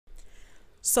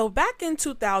So back in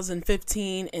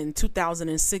 2015 and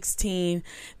 2016,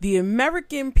 the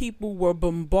American people were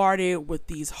bombarded with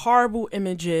these horrible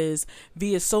images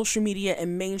via social media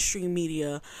and mainstream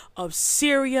media of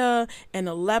Syria and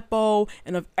Aleppo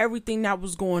and of everything that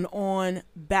was going on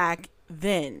back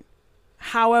then.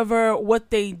 However, what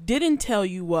they didn't tell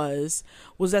you was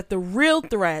that the real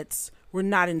threats were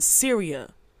not in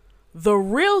Syria. The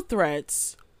real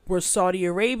threats were Saudi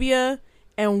Arabia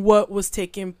and what was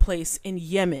taking place in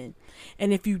Yemen.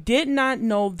 And if you did not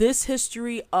know, this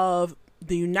history of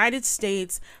the United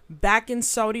States back in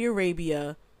Saudi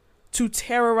Arabia to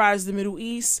terrorize the Middle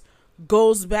East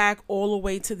goes back all the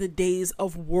way to the days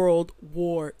of World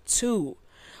War II.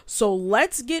 So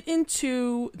let's get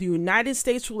into the United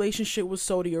States relationship with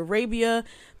Saudi Arabia,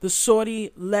 the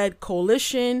Saudi-led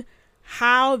coalition,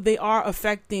 how they are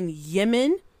affecting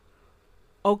Yemen,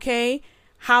 okay?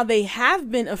 How they have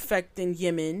been affecting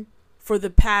Yemen for the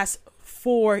past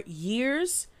 4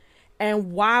 years,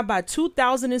 and why by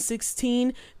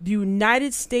 2016 the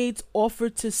United States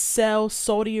offered to sell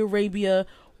Saudi Arabia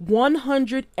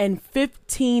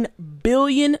 $115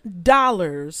 billion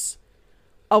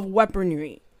of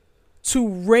weaponry to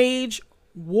wage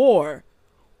war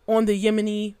on the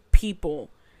Yemeni people.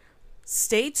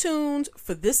 Stay tuned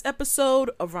for this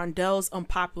episode of Rondell's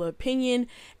Unpopular Opinion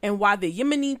and why the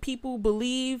Yemeni people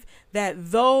believe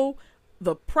that though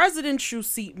the presidential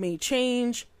seat may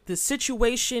change, the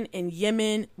situation in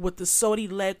Yemen with the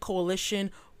Saudi-led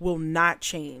coalition will not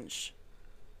change.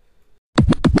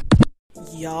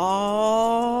 Y'all.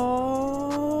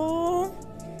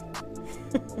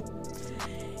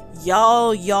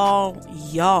 Y'all.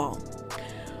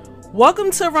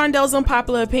 Welcome to Rondell's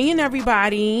Unpopular Opinion,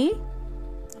 everybody.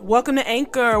 Welcome to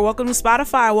Anchor, welcome to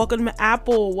Spotify, welcome to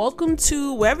Apple, welcome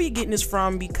to wherever you're getting this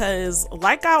from, because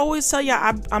like I always tell you,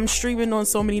 I'm streaming on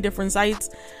so many different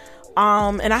sites,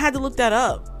 and I had to look that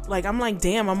up. Like, I'm like,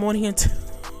 damn, I'm on here too.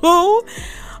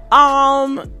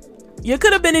 You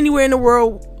could have been anywhere in the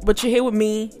world, but you're here with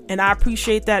me, and I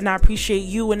appreciate that, and I appreciate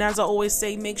you. And as I always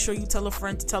say, make sure you tell a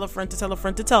friend to tell a friend to tell a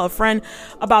friend to tell a friend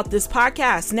about this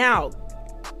podcast. Now,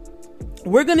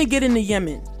 we're gonna get into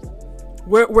Yemen.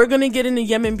 We're gonna get into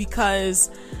Yemen because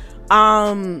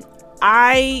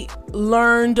I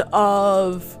learned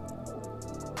of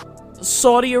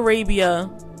Saudi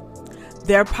Arabia,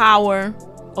 their power,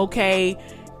 okay,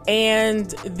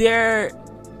 and their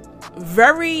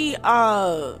very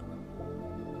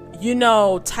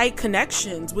tight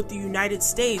connections with the United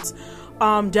States.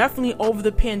 Definitely over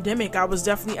the pandemic, I was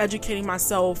definitely educating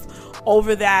myself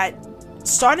over that,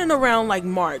 starting around like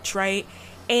March, right?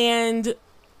 And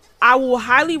I will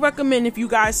highly recommend, if you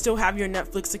guys still have your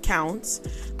Netflix accounts,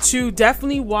 to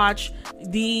definitely watch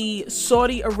the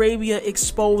Saudi Arabia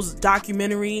Exposed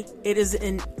documentary. It is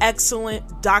an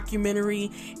excellent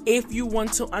documentary if you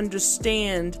want to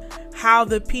understand how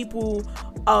the people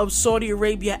of Saudi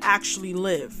Arabia actually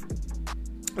live.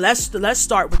 Let's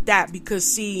start with that,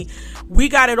 because see, we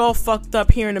got it all fucked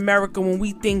up here in America when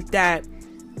we think that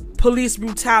police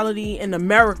brutality in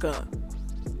America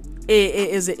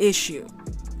is an issue.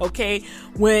 Okay,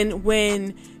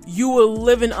 when you were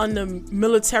living under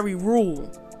military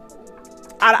rule,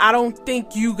 I don't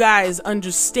think you guys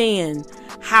understand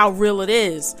how real it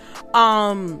is.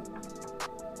 Go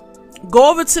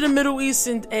over to the Middle East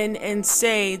and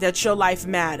say that your life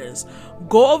matters.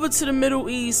 Go over to the Middle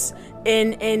East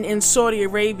in Saudi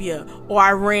Arabia or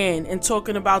Iran and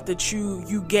talking about that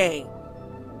you gay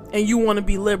and you want to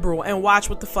be liberal, and watch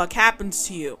what the fuck happens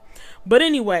to you. But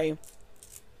anyway,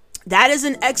 that is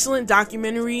an excellent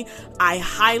documentary. I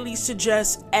highly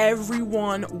suggest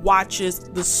everyone watches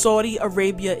the Saudi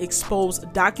Arabia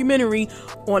Exposed documentary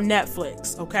on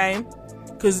Netflix, okay?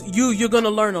 Because you're going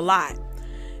to learn a lot.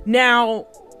 Now,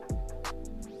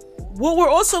 what we're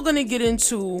also going to get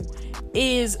into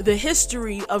is the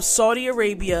history of Saudi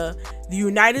Arabia, the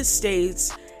United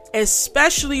States,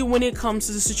 especially when it comes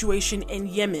to the situation in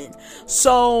Yemen.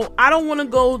 So I don't want to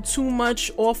go too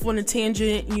much off on a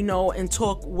tangent, and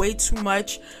talk way too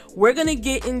much. We're going to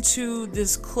get into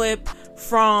this clip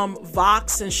from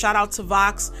Vox, and shout out to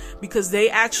Vox because they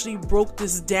actually broke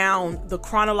this down, the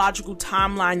chronological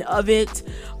timeline of it.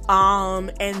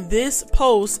 And this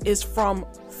post is from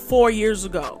 4 years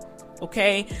ago.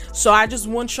 Okay, so I just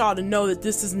want y'all to know that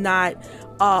this is not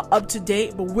up to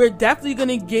date, but we're definitely going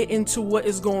to get into what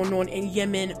is going on in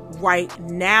Yemen right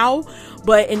now.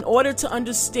 But in order to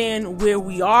understand where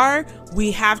we are,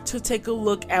 we have to take a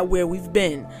look at where we've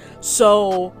been.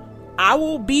 So I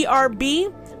will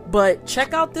BRB, but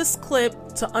check out this clip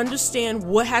to understand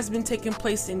what has been taking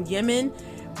place in Yemen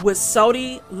with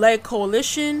Saudi-led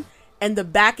coalition and the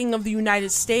backing of the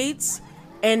United States,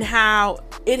 and how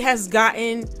it has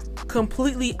gotten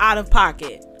completely out of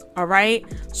pocket. All right,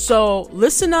 so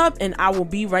listen up and I will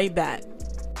be right back.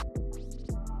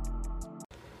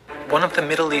 One of the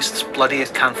Middle East's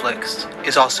bloodiest conflicts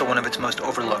is also one of its most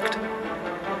overlooked.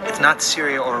 It's not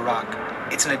Syria or Iraq,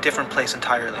 it's in a different place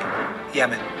entirely,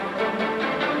 Yemen.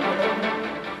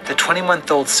 The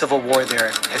 20-month-old civil war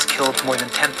there has killed more than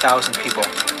 10,000 people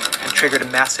and triggered a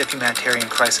massive humanitarian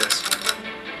crisis.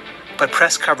 But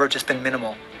press coverage has been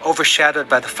minimal, overshadowed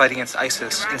by the fight against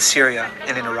ISIS in Syria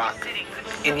and in Iraq.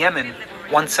 In Yemen,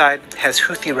 one side has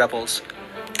Houthi rebels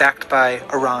backed by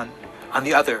Iran. On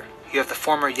the other, you have the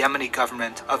former Yemeni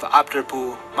government of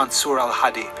Abdrabbu Mansur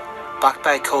al-Hadi, backed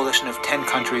by a coalition of 10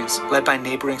 countries led by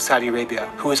neighboring Saudi Arabia,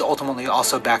 who is ultimately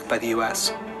also backed by the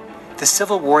US. The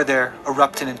civil war there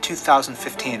erupted in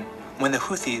 2015 when the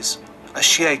Houthis, a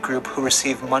Shiite group who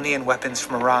received money and weapons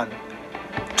from Iran,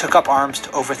 took up arms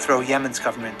to overthrow Yemen's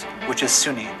government, which is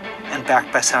Sunni and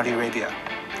backed by Saudi Arabia.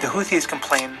 The Houthis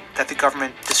complain that the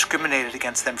government discriminated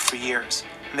against them for years,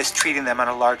 mistreating them on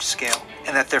a large scale,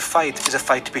 and that their fight is a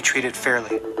fight to be treated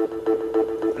fairly.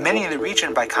 Many in the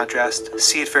region, by contrast,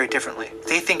 see it very differently.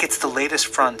 They think it's the latest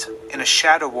front in a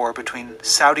shadow war between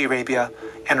Saudi Arabia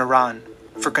and Iran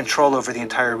for control over the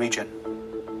entire region.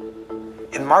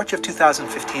 In March of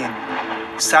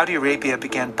 2015, Saudi Arabia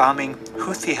began bombing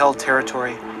Houthi-held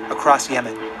territory across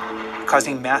Yemen,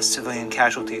 causing mass civilian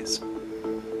casualties.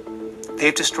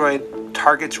 They've destroyed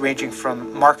targets ranging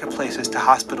from marketplaces to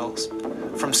hospitals,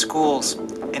 from schools,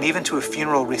 and even to a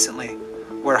funeral recently,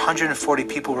 where 140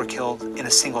 people were killed in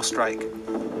a single strike.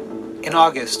 In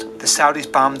August, the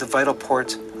Saudis bombed the vital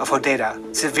port of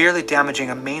Hodeidah, severely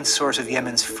damaging a main source of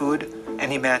Yemen's food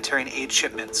and humanitarian aid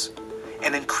shipments,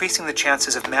 and increasing the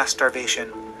chances of mass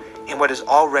starvation in what is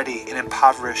already an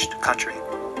impoverished country.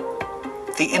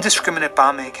 The indiscriminate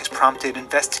bombing has prompted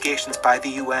investigations by the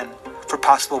UN for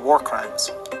possible war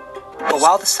crimes. But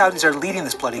while the Saudis are leading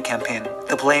this bloody campaign,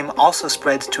 the blame also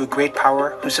spreads to a great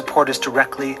power whose support is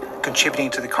directly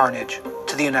contributing to the carnage,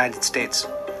 to the United States.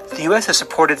 The US has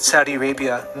supported Saudi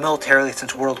Arabia militarily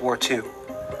since World War II,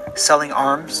 selling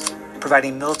arms,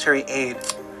 providing military aid,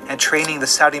 and training the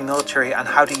Saudi military on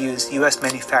how to use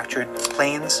US-manufactured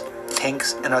planes,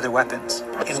 tanks, and other weapons.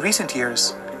 In recent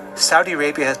years, Saudi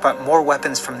Arabia has bought more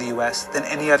weapons from the US than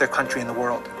any other country in the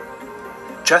world.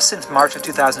 Just since March of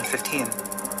 2015,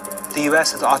 the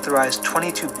US has authorized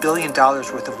 $22 billion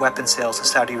worth of weapon sales to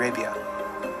Saudi Arabia.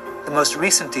 The most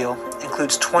recent deal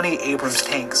includes 20 Abrams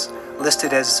tanks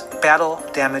listed as battle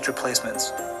damage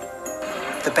replacements.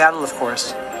 The battle, of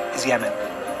course, is Yemen.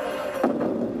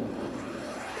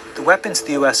 The weapons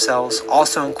the US sells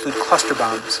also include cluster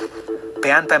bombs,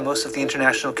 banned by most of the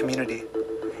international community,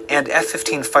 and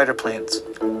F-15 fighter planes,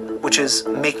 which is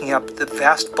making up the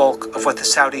vast bulk of what the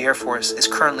Saudi Air Force is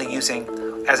currently using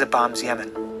as it bombs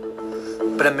Yemen.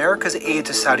 But America's aid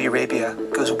to Saudi Arabia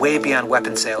goes way beyond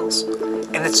weapon sales,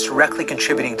 and it's directly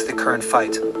contributing to the current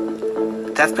fight.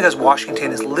 That's because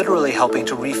Washington is literally helping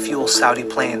to refuel Saudi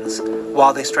planes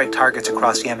while they strike targets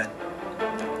across Yemen.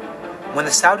 When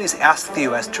the Saudis asked the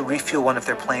US to refuel one of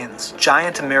their planes,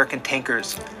 giant American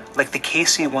tankers like the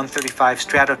KC-135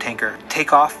 Stratotanker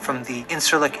take off from the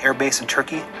Incirlik Air Base in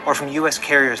Turkey or from US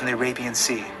carriers in the Arabian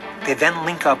Sea. They then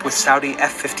link up with Saudi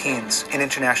F-15s in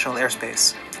international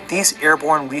airspace. These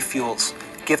airborne refuels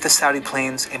give the Saudi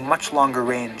planes a much longer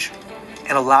range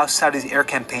and allow Saudi's air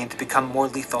campaign to become more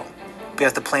lethal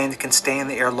because the planes can stay in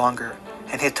the air longer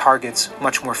and hit targets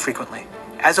much more frequently.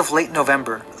 As of late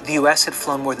November, the US had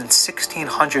flown more than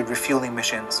 1,600 refueling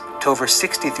missions to over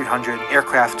 6,300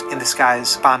 aircraft in the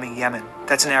skies bombing Yemen.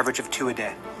 That's an average of 2 a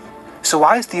day. So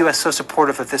why is the US so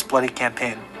supportive of this bloody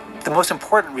campaign? The most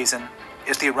important reason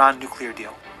is the Iran nuclear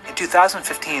deal. In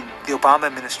 2015, the Obama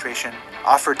administration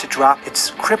offered to drop its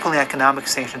crippling economic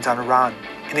sanctions on Iran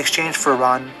in exchange for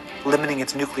Iran limiting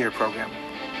its nuclear program.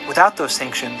 Without those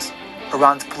sanctions,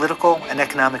 Iran's political and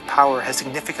economic power has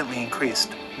significantly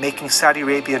increased, making Saudi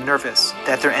Arabia nervous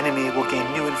that their enemy will gain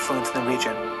new influence in the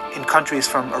region, in countries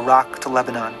from Iraq to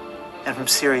Lebanon, and from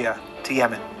Syria to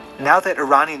Yemen. Now that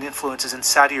Iranian influence is in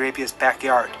Saudi Arabia's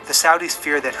backyard, the Saudis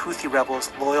fear that Houthi rebels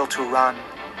loyal to Iran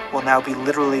will now be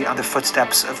literally on the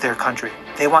footsteps of their country.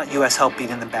 They want US help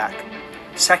beating them back.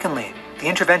 Secondly, the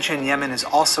intervention in Yemen is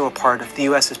also a part of the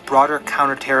US's broader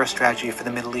counter-terror strategy for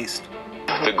the Middle East.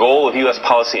 The goal of U.S.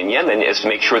 policy in Yemen is to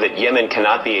make sure that Yemen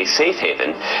cannot be a safe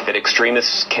haven that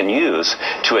extremists can use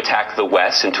to attack the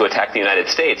West and to attack the United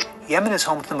States. Yemen is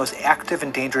home to the most active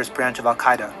and dangerous branch of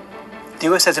al-Qaeda. The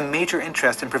U.S. has a major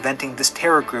interest in preventing this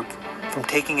terror group from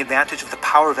taking advantage of the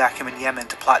power vacuum in Yemen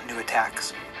to plot new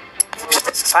attacks.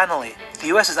 Finally, the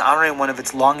U.S. is honoring one of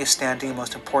its longest-standing and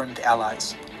most important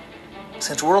allies.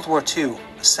 Since World War II,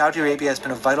 Saudi Arabia has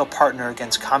been a vital partner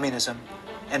against communism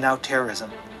and now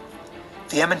terrorism.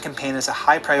 The Yemen campaign is a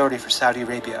high priority for Saudi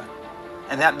Arabia,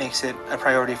 and that makes it a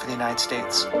priority for the United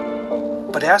States.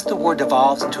 But as the war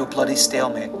devolves into a bloody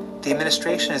stalemate, the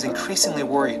administration is increasingly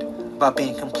worried about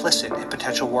being complicit in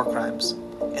potential war crimes.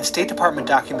 In State Department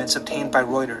documents obtained by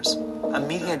Reuters, a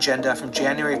meeting agenda from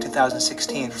January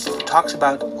 2016 talks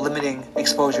about limiting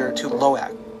exposure to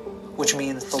LOAC, which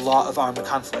means the law of armed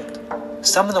conflict.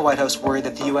 Some in the White House worry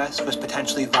that the U.S. was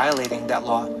potentially violating that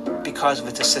law because of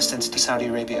its assistance to Saudi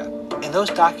Arabia. In those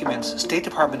documents, State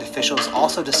Department officials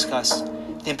also discuss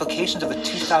the implications of a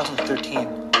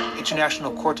 2013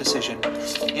 International Court decision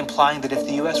implying that if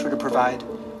the U.S. were to provide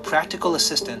practical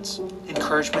assistance,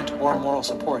 encouragement, or moral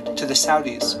support to the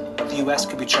Saudis, the U.S.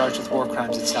 could be charged with war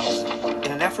crimes itself.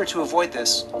 In an effort to avoid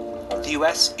this, the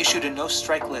U.S. issued a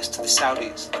no-strike list to the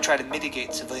Saudis to try to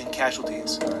mitigate civilian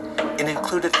casualties. It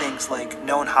included things like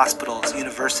known hospitals,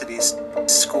 universities,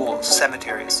 schools,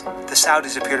 cemeteries. The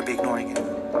Saudis appear to be ignoring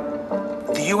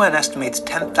it. The UN estimates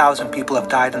 10,000 people have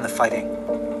died in the fighting,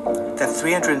 that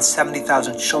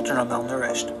 370,000 children are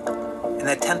malnourished, and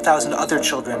that 10,000 other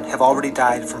children have already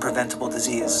died from preventable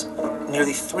disease.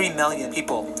 Nearly 3 million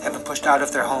people have been pushed out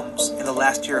of their homes in the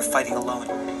last year of fighting alone.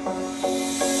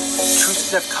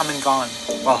 Truces have come and gone,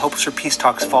 while hopes for peace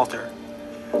talks falter.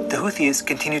 The Houthis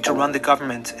continue to run the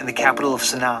government in the capital of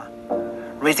Sana'a,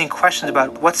 raising questions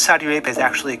about what Saudi Arabia has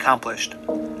actually accomplished,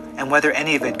 and whether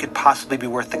any of it could possibly be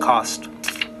worth the cost.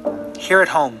 Here at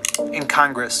home, in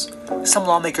Congress, some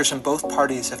lawmakers from both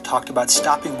parties have talked about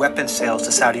stopping weapons sales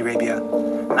to Saudi Arabia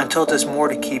until it does more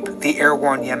to keep the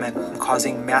air-worn Yemen from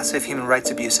causing massive human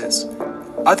rights abuses.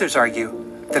 Others argue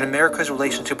that America's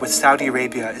relationship with Saudi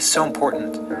Arabia is so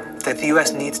important that the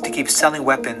U.S. needs to keep selling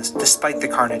weapons despite the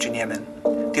carnage in Yemen.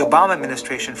 The Obama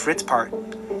administration, for its part,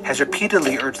 has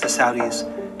repeatedly urged the Saudis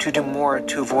to do more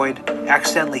to avoid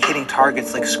accidentally hitting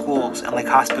targets like schools and like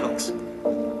hospitals.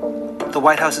 The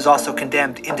White House has also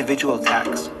condemned individual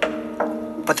attacks.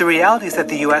 But the reality is that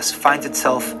the U.S. finds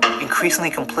itself increasingly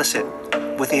complicit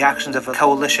with the actions of a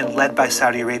coalition led by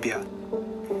Saudi Arabia.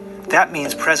 That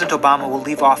means President Obama will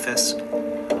leave office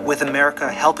with America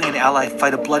helping an ally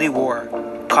fight a bloody war,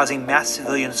 causing mass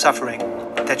civilian suffering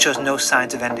that shows no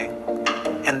signs of ending.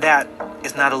 And that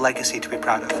is not a legacy to be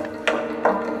proud of.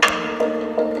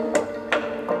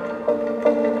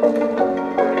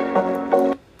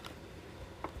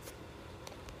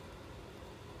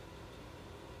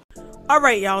 All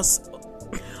right, y'all.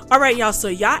 So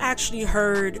y'all actually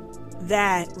heard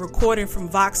that recording from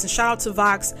Vox, and shout out to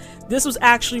Vox. This was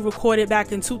actually recorded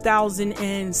back in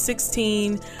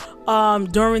 2016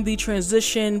 during the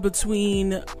transition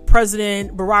between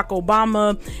President Barack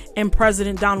Obama and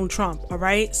President Donald Trump. All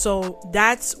right, so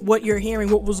that's what you're hearing,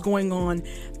 what was going on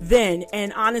then.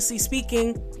 And honestly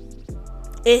speaking,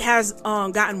 it has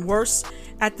gotten worse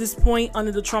at this point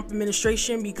under the Trump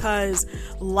administration, because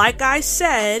like I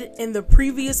said in the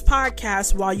previous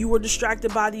podcast, while you were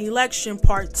distracted by the election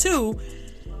part 2,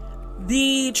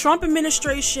 the Trump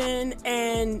administration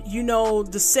and,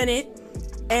 the Senate,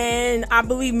 and I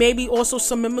believe maybe also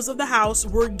some members of the House,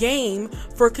 were game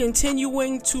for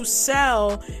continuing to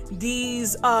sell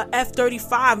these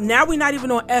F-35. Now we're not even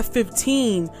on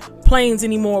F-15 planes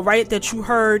anymore, right? That you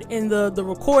heard in the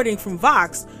recording from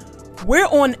Vox. We're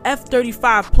on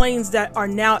F-35 planes that are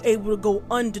now able to go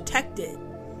undetected.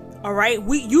 All right.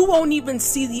 You won't even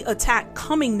see the attack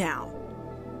coming now.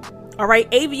 All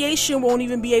right. Aviation won't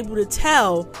even be able to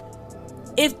tell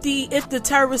if the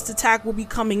terrorist attack will be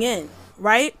coming in.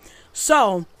 Right.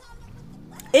 So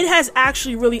it has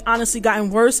actually really honestly gotten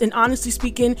worse. And honestly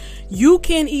speaking, you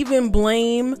can't even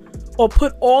blame or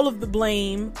put all of the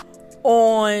blame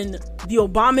on the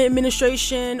Obama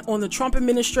administration, on the Trump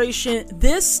administration.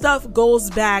 This stuff goes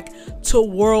back to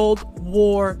World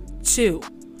War II.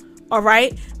 All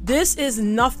right. This is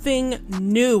nothing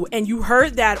new. And you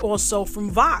heard that also from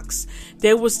Vox.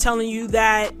 They was telling you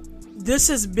that this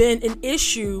has been an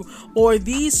issue, or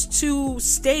these two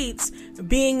states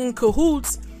being in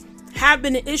cahoots have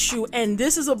been an issue. And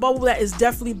this is a bubble that is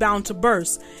definitely bound to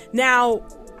burst. Now,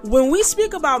 when we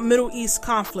speak about Middle East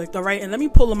conflict, all right, and let me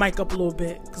pull the mic up a little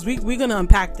bit, because we're going to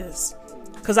unpack this,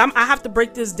 because I have to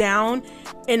break this down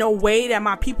in a way that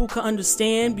my people can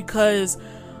understand, because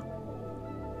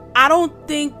I don't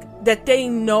think that they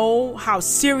know how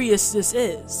serious this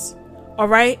is. All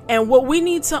right. And what we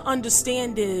need to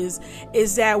understand is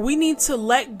that we need to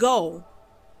let go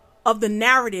of the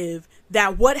narrative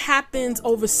that what happens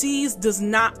overseas does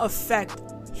not affect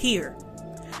here.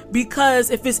 Because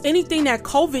if it's anything that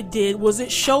COVID did, was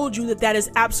it showed you that that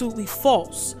is absolutely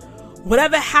false.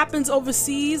 Whatever happens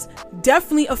overseas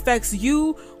definitely affects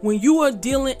you when you are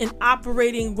dealing and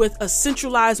operating with a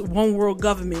centralized one world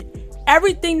government.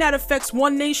 Everything that affects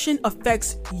one nation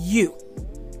affects you.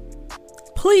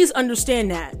 Please understand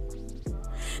that.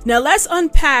 Now let's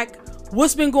unpack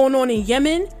what's been going on in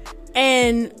Yemen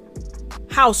and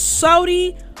how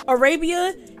Saudi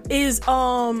Arabia is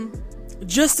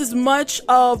just as much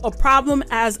of a problem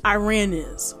as Iran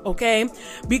is, okay?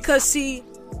 Because see,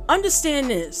 understand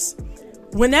this.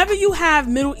 Whenever you have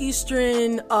Middle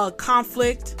Eastern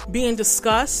conflict being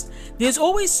discussed, there's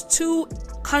always two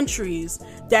countries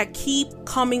that keep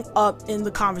coming up in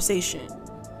the conversation.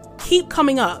 Keep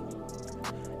coming up.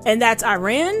 And that's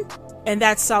Iran and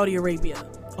that's Saudi Arabia.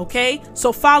 Okay?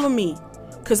 So follow me,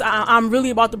 because I'm really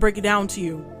about to break it down to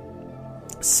you.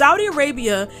 Saudi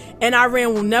Arabia and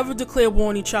Iran will never declare war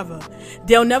on each other.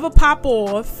 They'll never pop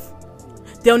off.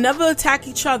 They'll never attack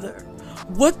each other.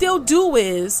 What they'll do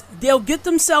is they'll get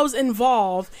themselves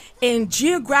involved in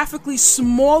geographically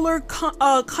smaller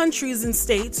countries and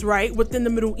states, right, within the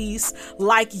Middle East,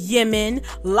 like Yemen,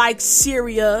 like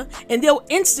Syria, and they'll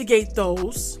instigate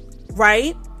those,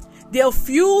 right? They'll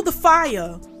fuel the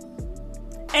fire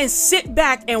and sit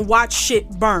back and watch shit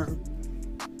burn.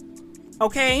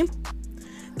 Okay?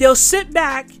 They'll sit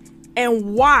back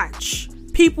and watch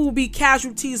people be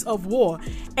casualties of war.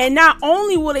 And not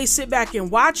only will they sit back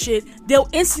and watch it, they'll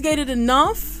instigate it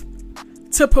enough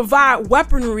to provide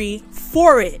weaponry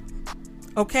for it.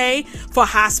 Okay? For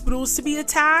hospitals to be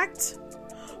attacked,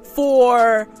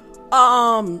 for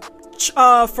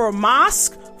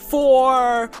mosques,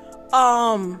 for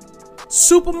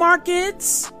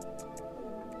supermarkets,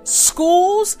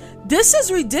 schools. This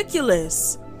is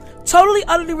ridiculous. Totally,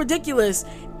 utterly ridiculous.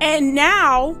 And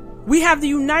now we have the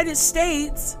United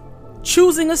States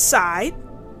choosing a side,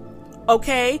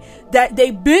 okay, that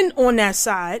they've been on that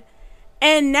side,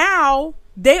 and now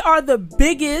they are the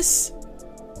biggest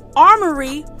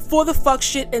armory for the fuck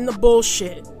shit and the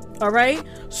bullshit. All right.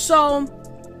 So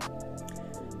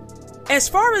as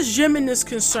far as Yemen is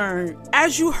concerned,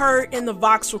 as you heard in the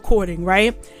Vox recording,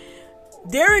 right,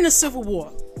 they're in a civil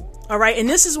war. All right. And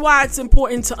this is why it's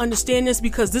important to understand this,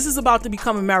 because this is about to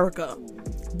become America.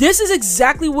 This is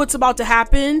exactly what's about to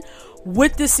happen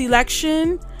with this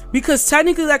election, because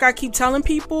technically, like I keep telling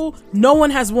people, no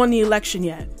one has won the election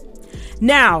yet.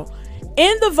 Now,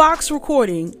 in the Vox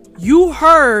recording, you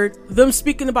heard them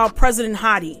speaking about President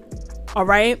Hadi. All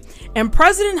right. And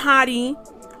President Hadi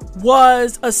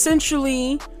was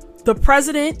essentially the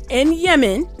president in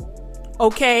Yemen.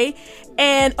 Okay.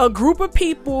 And a group of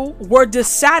people were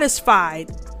dissatisfied.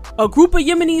 A group of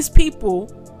Yemenis people,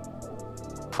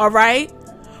 all right,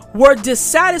 were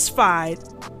dissatisfied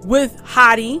with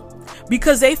Hadi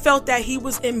because they felt that he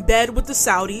was in bed with the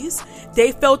Saudis.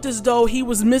 They felt as though he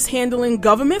was mishandling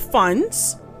government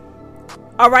funds.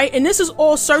 All right. And this is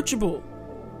all searchable.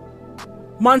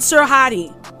 Mansour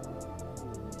Hadi,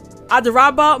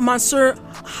 Abdurrahman Mansour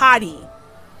Hadi,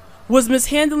 was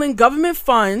mishandling government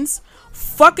funds,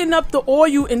 fucking up the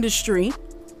oil industry,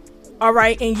 all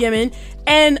right, in Yemen,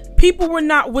 and people were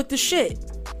not with the shit.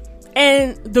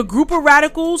 And the group of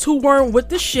radicals who weren't with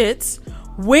the shits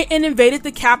went and invaded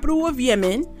the capital of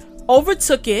Yemen,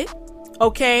 overtook it,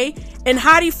 okay, and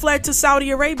Hadi fled to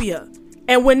Saudi Arabia.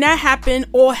 And when that happened,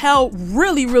 all hell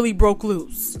really, really broke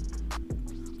loose.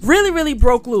 Really, really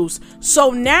broke loose. So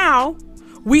now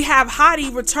we have Hadi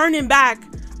returning back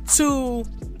to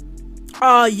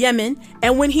Yemen.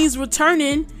 And when he's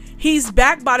returning, he's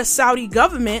backed by the Saudi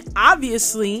government,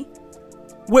 obviously,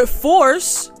 with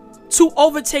force to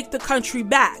overtake the country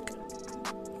back.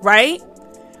 Right?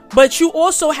 But you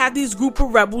also have these group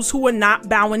of rebels who are not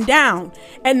bowing down.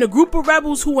 And the group of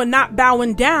rebels who are not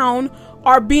bowing down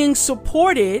are being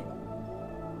supported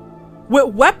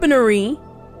with weaponry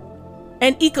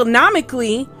and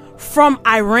economically from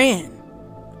Iran.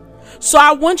 So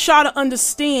I want y'all to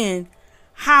understand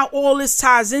how all this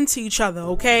ties into each other,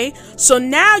 okay? So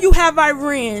now you have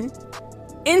Iran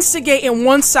instigating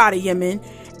one side of Yemen,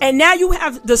 and now you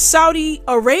have the Saudi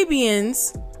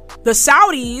Arabians, the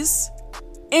Saudis,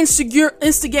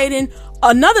 instigating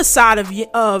another side of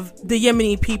the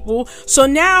Yemeni people. So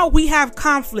now we have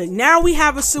conflict. Now we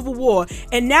have a civil war.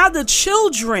 And now the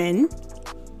children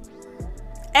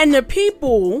and the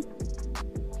people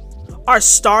are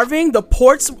starving. The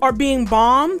ports are being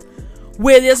bombed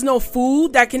where there's no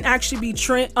food that can actually be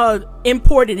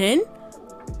imported in.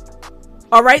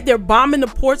 All right. They're bombing the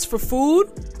ports for food.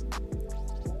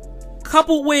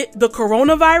 Coupled with the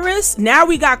coronavirus. Now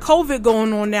we got COVID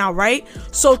going on now, right?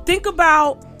 So think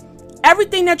about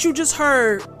everything that you just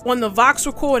heard on the Vox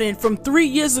recording from 3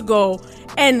 years ago,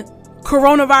 and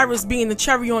coronavirus being the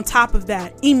cherry on top of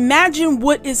that. Imagine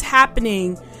what is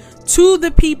happening to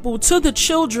the people, to the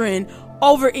children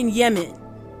over in Yemen.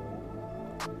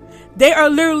 They are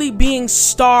literally being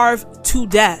starved to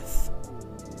death.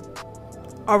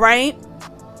 All right?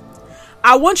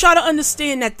 I want y'all to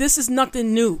understand that this is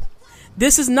nothing new.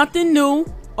 This is nothing new,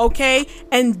 okay?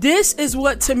 And this is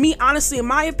what, to me, honestly, in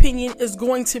my opinion, is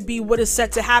going to be what is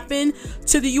set to happen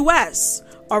to the U.S.,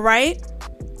 all right?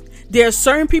 There are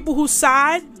certain people who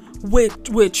side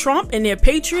with Trump and their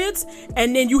patriots,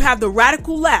 and then you have the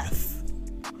radical left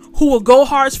who will go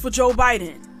hard for Joe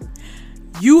Biden.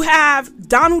 You have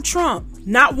Donald Trump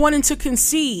not wanting to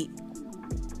concede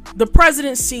the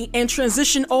presidency and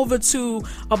transition over to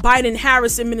a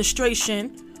Biden-Harris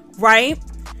administration, right?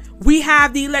 We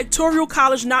have the Electoral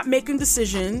College not making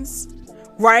decisions,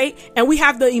 right? And we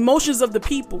have the emotions of the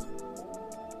people,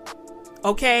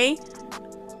 okay?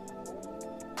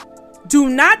 Do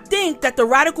not think that the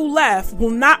radical left will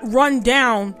not run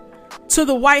down to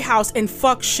the White House and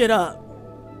fuck shit up,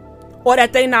 or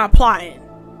that they not plotting.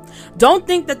 Don't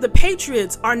think that the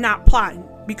patriots are not plotting,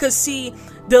 because see,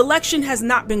 the election has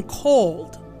not been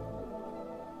called.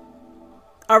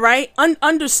 All right?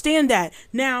 Understand that.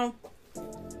 Now,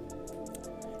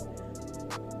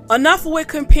 enough with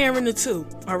comparing the two,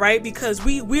 all right? Because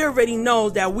we already know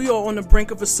that we are on the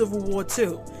brink of a civil war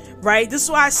too, right? This is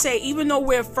why I say, even though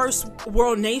we're a first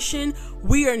world nation,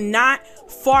 we are not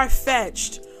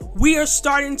far-fetched. We are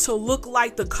starting to look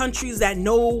like the countries that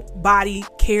nobody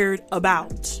cared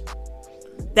about.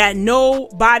 That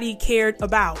nobody cared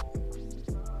about.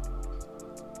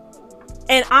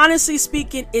 And honestly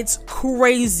speaking, it's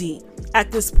crazy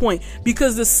at this point,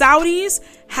 because the Saudis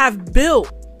have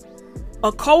built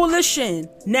a coalition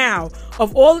now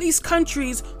of all these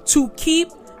countries to keep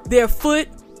their foot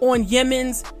on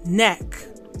Yemen's neck.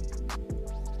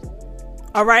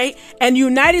 All right. And the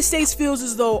United States feels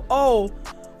as though, oh,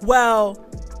 well,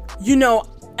 you know,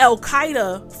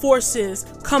 Al-Qaeda forces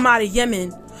come out of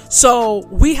Yemen, so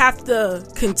we have to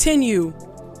continue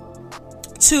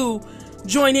to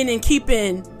join in and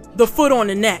keeping the foot on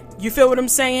the neck. You feel what I'm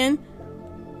saying?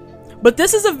 But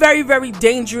this is a very, very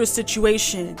dangerous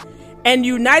situation. And the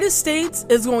United States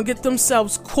is going to get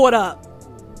themselves caught up.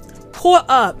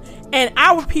 And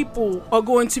our people are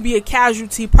going to be a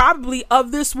casualty probably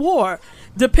of this war,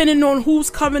 depending on who's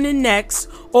coming in next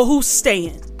or who's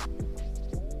staying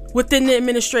within the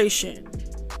administration.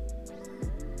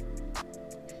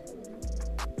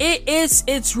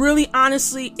 It's really,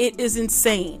 honestly, it is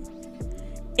insane.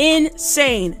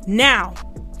 Insane. Now,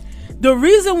 the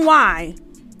reason why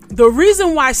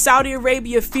Saudi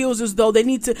Arabia feels as though they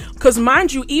need to, because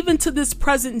mind you, even to this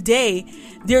present day,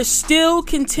 they're still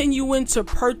continuing to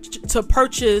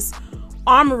purchase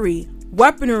armory,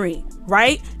 weaponry,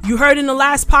 right? You heard in the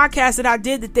last podcast that I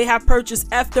did that they have purchased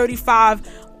F-35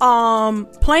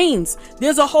 planes.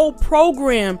 There's a whole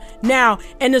program now,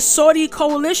 and the Saudi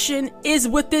coalition is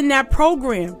within that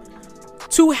program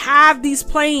to have these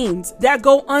planes that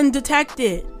go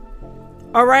undetected.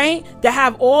 All right, that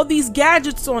have all these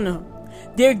gadgets on them.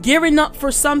 They're gearing up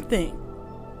for something.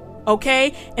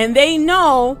 Okay, and they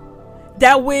know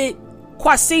that with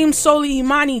Qasem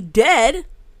Soleimani dead,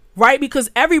 right? Because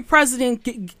every president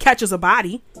catches a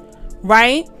body,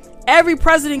 right? Every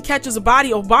president catches a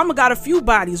body. Obama got a few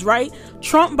bodies, right?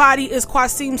 Trump body is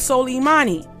Qasem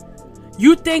Soleimani.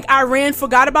 You think Iran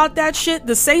forgot about that shit?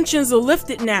 The sanctions are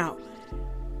lifted now.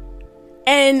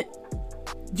 And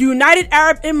the United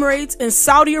Arab Emirates and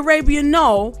Saudi Arabia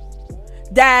know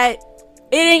that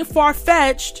it ain't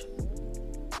far-fetched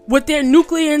with their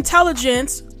nuclear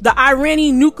intelligence, the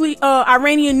Iranian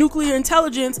nuclear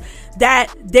intelligence,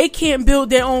 that they can't build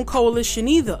their own coalition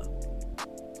either.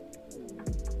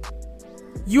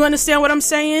 You understand what I'm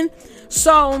saying?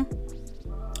 So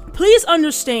please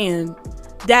understand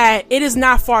that it is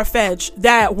not far-fetched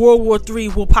that World War III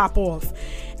will pop off.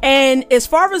 And as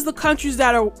far as the countries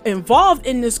that are involved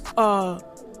in this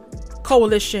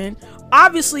coalition,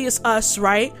 obviously it's us,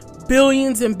 right?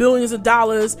 Billions and billions of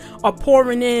dollars are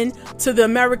pouring in to the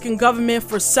American government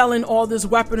for selling all this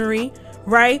weaponry,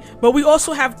 right? But we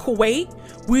also have Kuwait.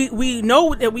 We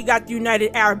know that we got the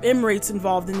United Arab Emirates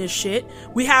involved in this shit.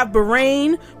 We have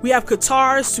Bahrain, we have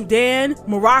Qatar, Sudan,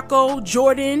 Morocco,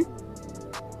 Jordan.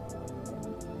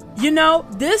 You know,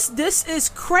 this is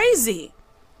crazy.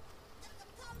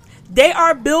 They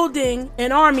are building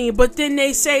an army, but then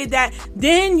they say that,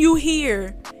 then you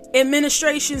hear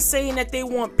administrations saying that they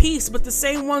want peace, but the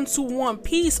same ones who want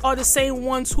peace are the same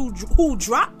ones who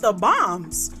drop the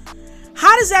bombs.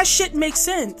 How does that shit make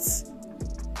sense?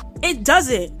 It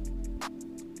doesn't.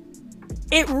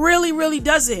 It really, really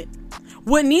doesn't.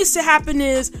 What needs to happen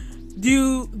is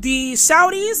the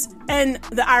Saudis and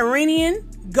the Iranian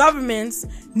governments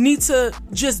need to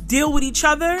just deal with each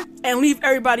other and leave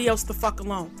everybody else the fuck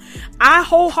alone. I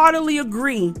wholeheartedly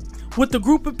agree with the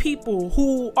group of people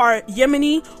who are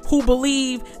Yemeni, who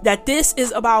believe that this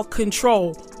is about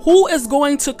control. Who is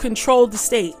going to control the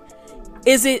state?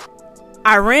 Is it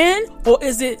Iran or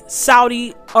is it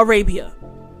Saudi Arabia?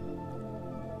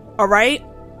 All right?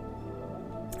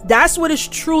 That's what it's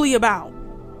truly about.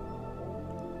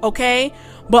 Okay?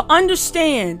 But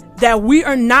understand that we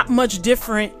are not much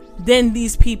different than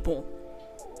these people.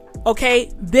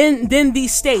 Okay? Than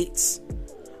these states.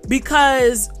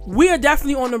 Because we are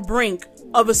definitely on the brink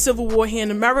of a civil war here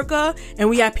in America. And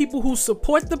we have people who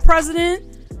support the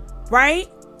president, right?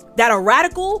 That are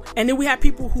radical. And then we have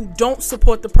people who don't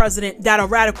support the president that are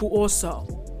radical also.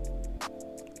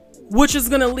 Which is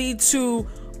going to lead to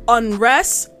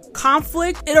unrest,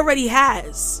 conflict. It already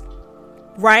has.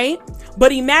 Right?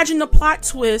 But imagine the plot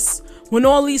twist when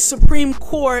all these Supreme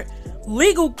Court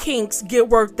legal kinks get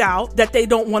worked out that they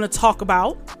don't want to talk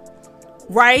about.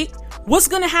 Right? What's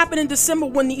going to happen in December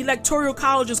when the Electoral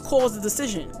Colleges calls the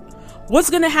decision? What's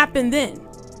going to happen then?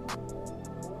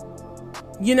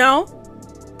 You know?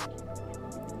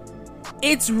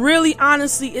 It's really,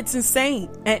 honestly, it's insane.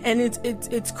 And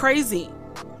it's crazy.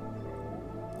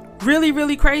 Really,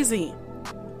 really crazy.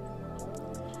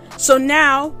 So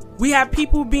now we have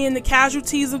people being the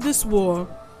casualties of this war,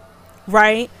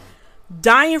 right?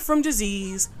 Dying from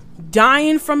disease,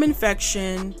 dying from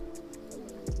infection,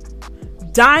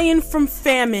 dying from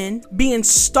famine, being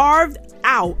starved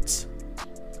out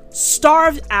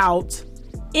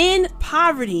in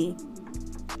poverty.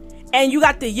 And you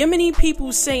got the Yemeni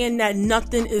people saying that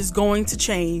nothing is going to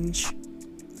change,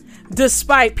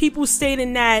 despite people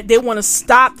stating that they want to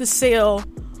stop the sale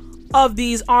of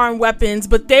these armed weapons,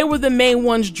 but they were the main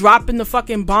ones dropping the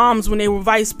fucking bombs when they were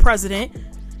vice president.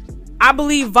 I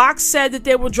believe Vox said that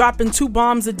they were dropping 2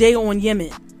 bombs a day on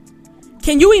Yemen.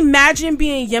 Can you imagine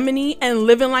being Yemeni and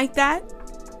living like that?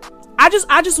 I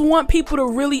just want people to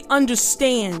really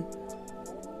understand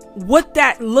what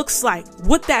that looks like,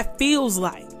 what that feels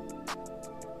like.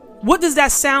 What does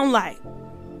that sound like?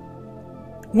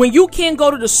 When you can't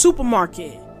go to the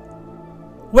supermarket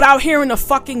without hearing a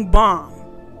fucking bomb.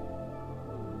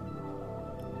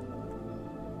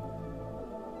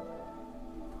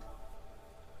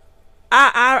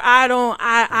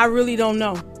 I really don't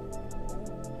know.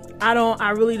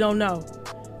 I really don't know.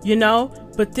 You know?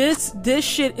 But this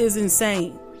shit is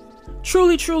insane.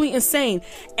 Truly, truly insane.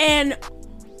 And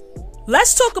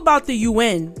let's talk about the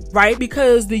UN, right?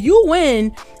 Because the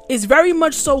UN is very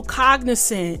much so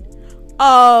cognizant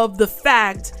of the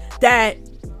fact that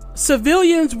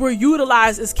civilians were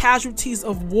utilized as casualties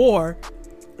of war,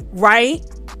 right?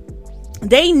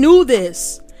 They knew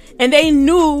this. And they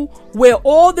knew where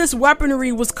all this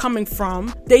weaponry was coming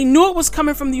from. They knew it was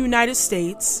coming from the United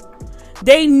States.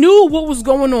 They knew what was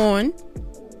going on.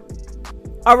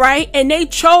 All right. And they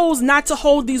chose not to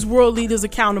hold these world leaders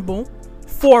accountable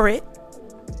for it.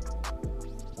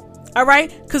 All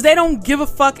right. Because they don't give a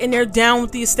fuck and they're down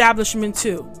with the establishment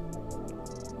too.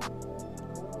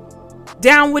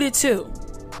 Down with it too.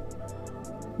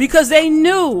 Because they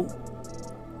knew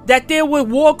that there were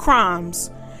war crimes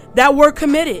that were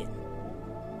committed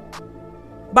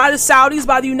by the Saudis,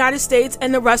 by the United States,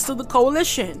 and the rest of the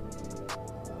coalition.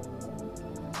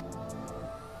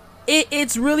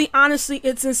 It's really, honestly,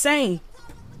 it's insane.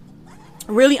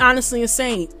 Really, honestly,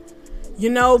 insane. You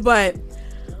know, but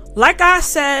like I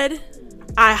said,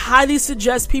 I highly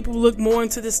suggest people look more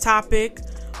into this topic,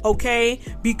 okay?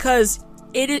 Because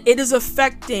it is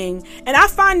affecting, and I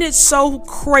find it so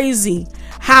crazy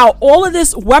how all of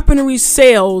this weaponry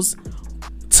sales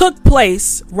took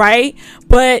place, right?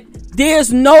 But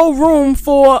there's no room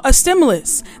for a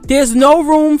stimulus. There's no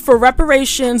room for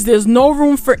reparations. There's no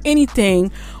room for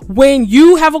anything when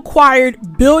you have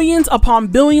acquired billions upon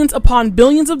billions upon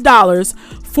billions of dollars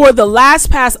for the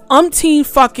past umpteen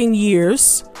fucking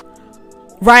years,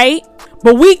 right?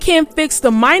 But we can't fix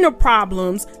the minor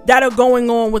problems that are going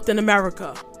on within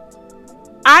America.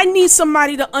 I need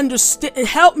somebody to understand,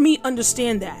 help me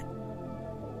understand that.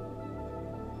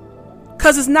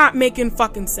 Because it's not making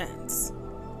fucking sense.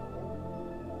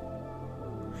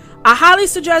 I highly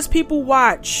suggest people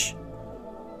watch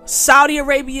Saudi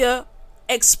Arabia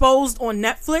Exposed on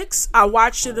Netflix. I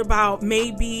watched it about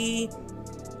maybe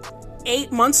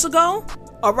 8 months ago.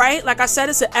 All right. Like I said,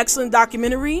 it's an excellent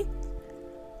documentary.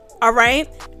 All right.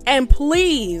 And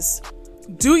please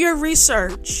do your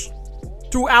research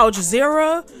through Al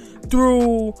Jazeera,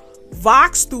 through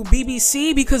Vox, through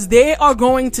BBC, because they are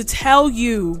going to tell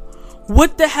you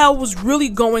what the hell was really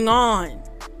going on.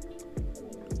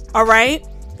 All right?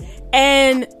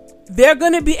 And they're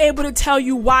going to be able to tell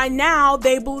you why now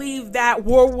they believe that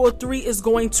World War III is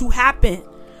going to happen.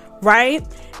 Right?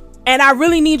 And I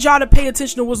really need y'all to pay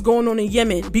attention to what's going on in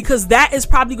Yemen, because that is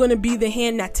probably going to be the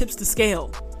hand that tips the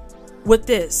scale with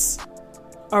this.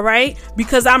 All right?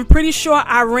 Because I'm pretty sure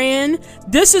Iran,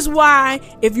 this is why,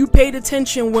 if you paid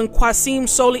attention when Qasem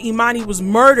Soleimani was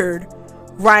murdered,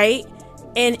 right,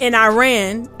 in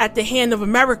Iran at the hand of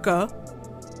America,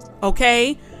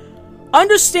 okay,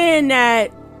 understand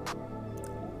that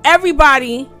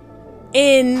everybody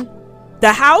in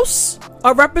the House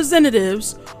of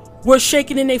Representatives were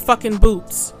shaking in their fucking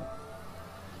boots.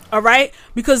 All right?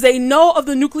 Because they know of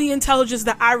the nuclear intelligence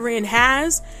that Iran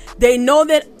has. They know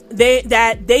that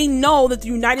they know that the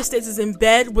United States is in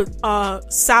bed with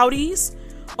Saudis.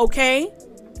 Okay?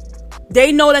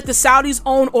 They know that the Saudis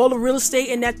own all the real estate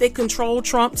and that they control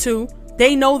Trump too.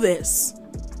 They know this.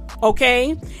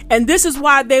 Okay? And this is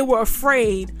why they were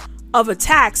afraid of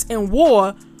attacks and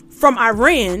war from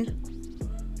Iran,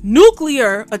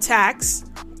 nuclear attacks,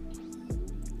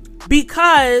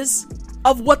 because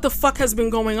of what the fuck has been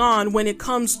going on when it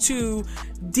comes to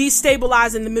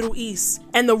destabilizing the Middle East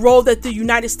and the role that the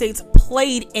United States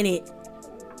played in it,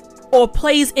 or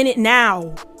plays in it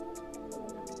now,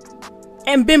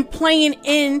 and been playing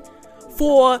in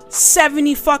for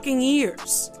 70 fucking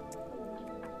years.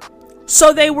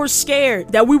 So they were scared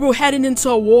that we were heading into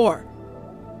a war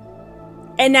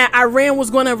and that Iran was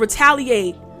going to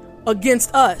retaliate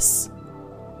against us.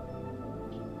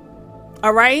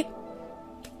 All right?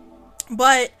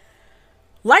 But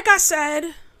like I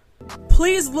said,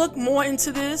 please look more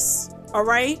into this. All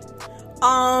right?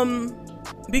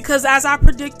 Because as I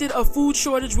predicted, a food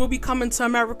shortage will be coming to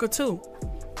America too.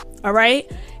 All right?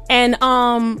 And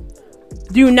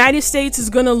the United States is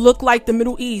going to look like the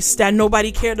Middle East that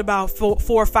nobody cared about 4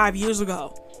 or 5 years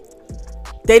ago.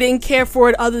 They didn't care for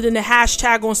it other than the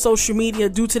hashtag on social media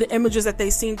due to the images that they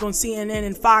seen on CNN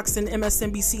and Fox and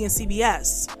MSNBC and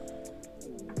CBS.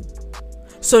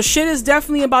 So shit is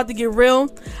definitely about to get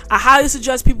real. I highly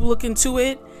suggest people look into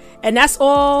it. And that's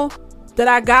all that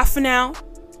I got for now.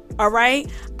 All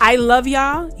right. I love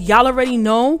y'all. Y'all already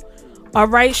know. All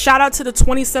right. Shout out to the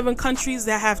 27 countries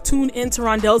that have tuned into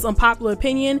Rondell's Unpopular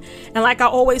Opinion. And like I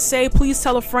always say, please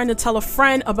tell a friend to tell a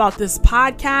friend about this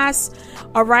podcast.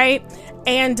 All right.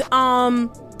 And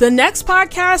the next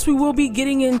podcast, we will be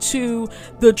getting into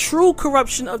the true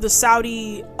corruption of the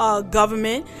Saudi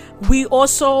government. We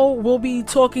also will be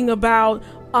talking about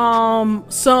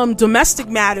some domestic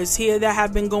matters here that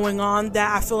have been going on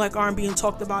that I feel like aren't being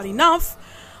talked about enough.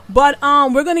 But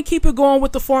we're going to keep it going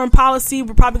with the foreign policy.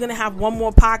 We're probably going to have one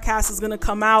more podcast that's going to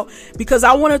come out because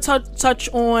I want to touch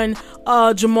on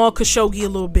Jamal Khashoggi a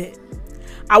little bit.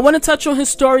 I want to touch on his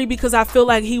story because I feel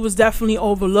like he was definitely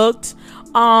overlooked.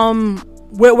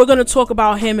 We're going to talk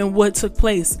about him and what took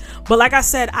place. But like I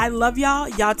said, I love y'all.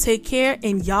 Y'all take care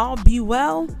and y'all be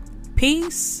well.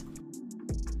 Peace.